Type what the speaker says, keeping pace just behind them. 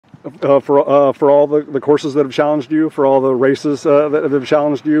for all the courses that have challenged you, for all the races that have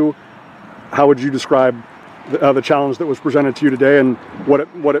challenged you. How would you describe the challenge that was presented to you today, and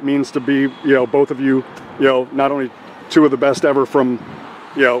what it means to be, both of you, not only two of the best ever from,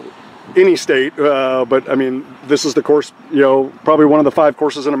 any state, but I mean, this is the course, probably one of the 5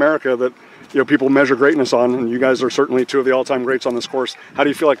 courses in America that, people measure greatness on, and you guys are certainly 2 of the all-time greats on this course. How do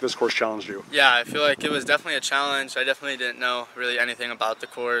you feel like this course challenged you? Yeah, I feel like it was definitely a challenge. I definitely didn't know really anything about the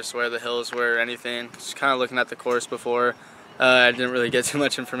course, where the hills were, or anything. Just kind of looking at the course before. I didn't really get too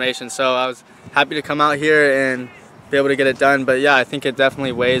much information, so I was happy to come out here and be able to get it done. But yeah, I think it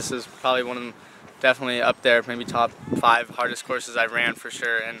definitely weighs as probably one of them, definitely up there, maybe top 5 hardest courses I ran for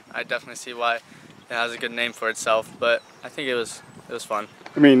sure, and I definitely see why it has a good name for itself. But I think it was fun.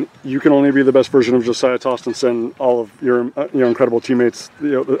 I mean, you can only be the best version of Josiah Tostenson. All of your incredible teammates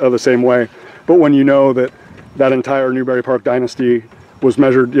are the same way. But when you know that entire Newberry Park dynasty was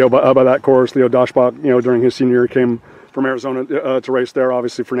measured by that course, Leo Doshbach during his senior year came from Arizona to race there.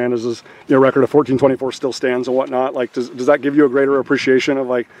 Obviously Fernandez's record of 14:24 still stands and whatnot. Like, does that give you a greater appreciation of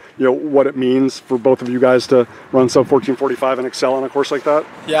what it means for both of you guys to run sub 14:45 and excel on a course like that?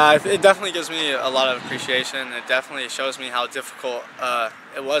 Yeah, it definitely gives me a lot of appreciation. It definitely shows me how difficult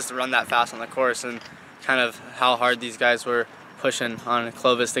it was to run that fast on the course, and kind of how hard these guys were pushing on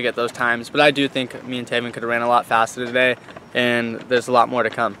Clovis to get those times. But I do think me and Taven could have ran a lot faster today, and there's a lot more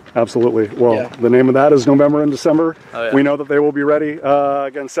to come. Absolutely. Well, The name of that is November and December. Oh, yeah. We know that they will be ready.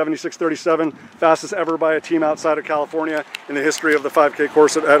 Again, 76:37, fastest ever by a team outside of California in the history of the 5K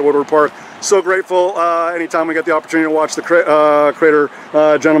course at Woodward Park. So grateful anytime we get the opportunity to watch the Crater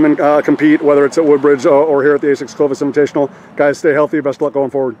gentlemen compete, whether it's at Woodbridge or here at the ASICS Clovis Invitational. Guys, stay healthy. Best of luck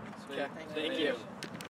going forward.